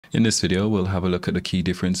In this video, we'll have a look at the key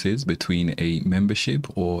differences between a membership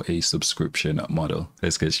or a subscription model.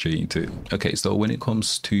 Let's get straight into it. Okay, so when it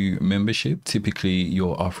comes to membership, typically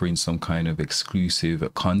you're offering some kind of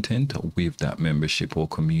exclusive content with that membership or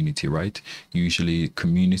community, right? Usually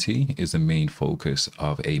community is the main focus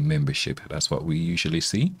of a membership. That's what we usually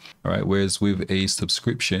see. All right, whereas with a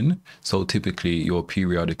subscription, so typically you're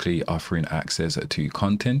periodically offering access to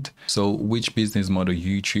content. So which business model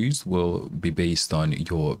you choose will be based on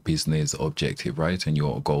your business objective, right? And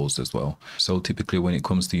your goals as well. So typically when it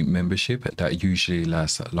comes to membership, that usually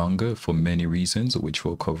lasts longer for many reasons, which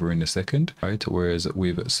we'll cover in a second, right? Whereas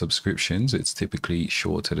with subscriptions, it's typically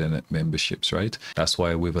shorter than memberships, right? That's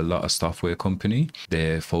why with a lot of software company,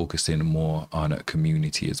 they're focusing more on a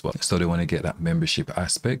community as well. So they want to get that membership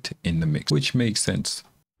aspect in the mix, which makes sense.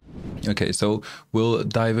 Okay, so we'll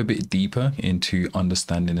dive a bit deeper into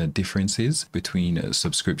understanding the differences between a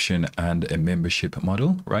subscription and a membership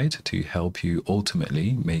model, right? To help you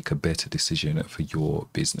ultimately make a better decision for your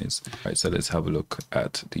business. Right, so let's have a look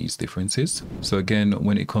at these differences. So again,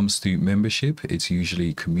 when it comes to membership, it's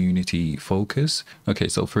usually community focus. Okay,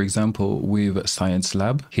 so for example, with Science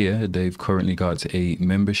Lab here, they've currently got a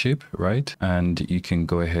membership, right? And you can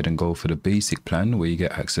go ahead and go for the basic plan where you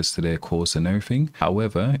get access to their course and everything.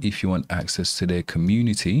 However, if you want access to their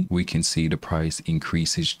community, we can see the price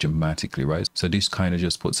increases dramatically, right? So this kind of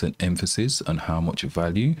just puts an emphasis on how much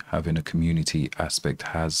value having a community aspect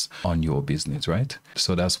has on your business, right?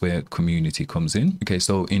 So that's where community comes in. Okay,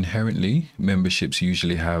 so inherently memberships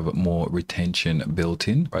usually have more retention built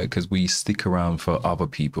in, right? Because we stick around for other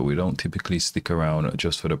people. We don't typically stick around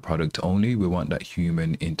just for the product only. We want that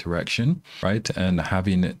human interaction, right? And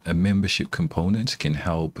having a membership component can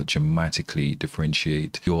help dramatically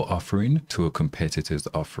differentiate your offering to a competitor's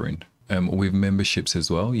offering. With memberships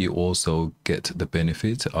as well, you also get the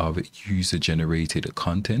benefit of user-generated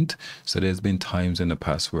content. So there's been times in the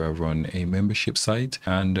past where I've run a membership site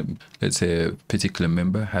and let's say a particular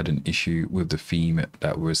member had an issue with the theme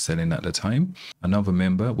that we're selling at the time. Another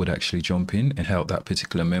member would actually jump in and help that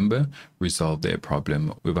particular member resolve their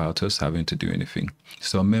problem without us having to do anything.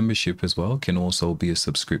 So a membership as well can also be a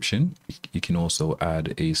subscription. You can also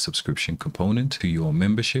add a subscription component to your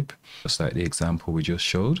membership, just like the example we just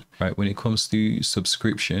showed, right? When it comes to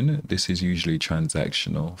subscription, this is usually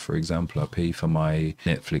transactional. For example, I pay for my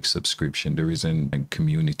Netflix subscription. There isn't a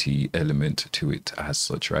community element to it as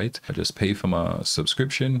such, right? I just pay for my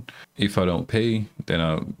subscription. If I don't pay, then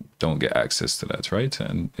I don't get access to that, right?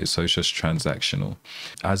 And so it's just transactional.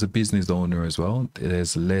 As a business owner as well,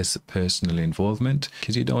 there's less personal involvement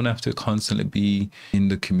because you don't have to constantly be in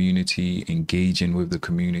the community, engaging with the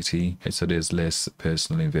community. So there's less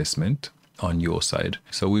personal investment on your side.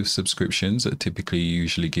 So with subscriptions, typically you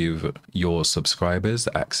usually give your subscribers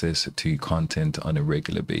access to content on a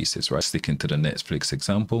regular basis, right? Sticking to the Netflix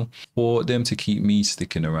example, for them to keep me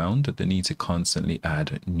sticking around, they need to constantly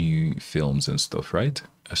add new films and stuff, right?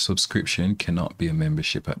 A subscription cannot be a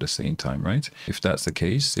membership at the same time, right? If that's the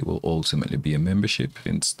case, it will ultimately be a membership,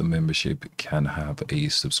 since the membership can have a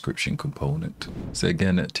subscription component. So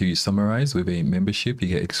again, to summarize, with a membership, you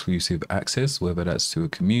get exclusive access, whether that's to a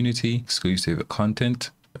community, exclusive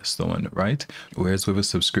content, so on, right? Whereas with a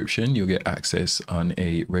subscription, you'll get access on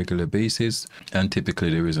a regular basis, and typically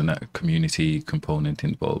there isn't that community component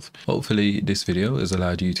involved. Hopefully this video has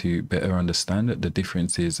allowed you to better understand the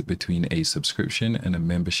differences between a subscription and a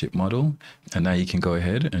membership model, and now you can go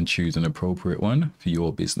ahead and choose an appropriate one for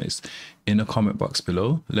your business. In the comment box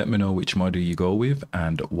below, let me know which model you go with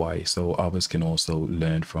and why, so others can also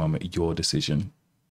learn from your decision.